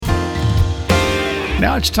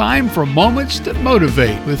Now it's time for Moments That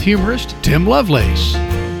Motivate with humorist Tim Lovelace.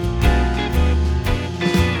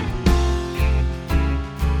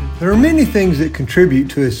 There are many things that contribute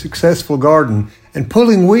to a successful garden, and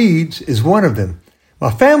pulling weeds is one of them. My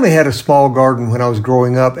family had a small garden when I was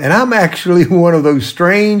growing up, and I'm actually one of those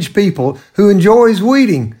strange people who enjoys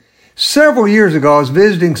weeding. Several years ago, I was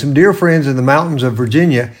visiting some dear friends in the mountains of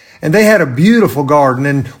Virginia, and they had a beautiful garden.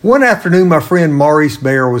 And one afternoon, my friend Maurice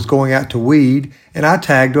Baer was going out to weed, and I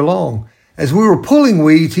tagged along. As we were pulling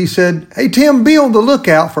weeds, he said, "Hey, Tim, be on the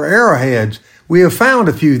lookout for arrowheads. We have found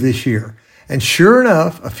a few this year." And sure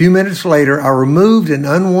enough, a few minutes later, I removed an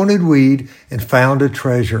unwanted weed and found a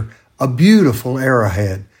treasure, a beautiful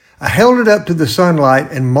arrowhead. I held it up to the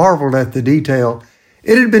sunlight and marveled at the detail.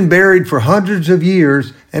 It had been buried for hundreds of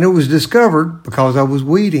years, and it was discovered because I was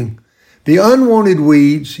weeding. The unwanted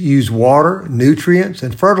weeds use water, nutrients,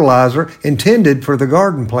 and fertilizer intended for the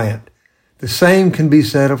garden plant. The same can be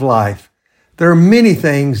said of life. There are many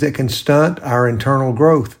things that can stunt our internal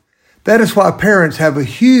growth. That is why parents have a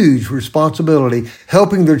huge responsibility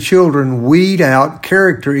helping their children weed out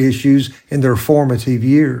character issues in their formative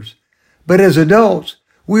years. But as adults,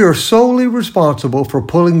 we are solely responsible for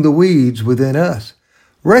pulling the weeds within us,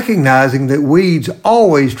 recognizing that weeds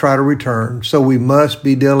always try to return, so we must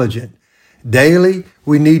be diligent. Daily,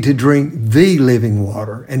 we need to drink the living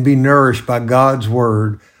water and be nourished by God's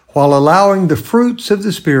Word while allowing the fruits of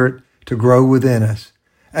the Spirit to grow within us.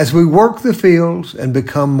 As we work the fields and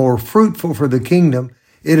become more fruitful for the kingdom,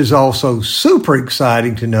 it is also super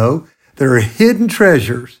exciting to know there are hidden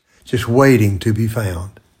treasures just waiting to be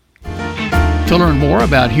found. To learn more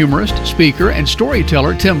about humorist, speaker, and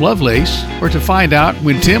storyteller Tim Lovelace, or to find out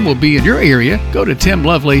when Tim will be in your area, go to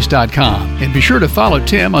timlovelace.com and be sure to follow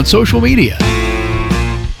Tim on social media.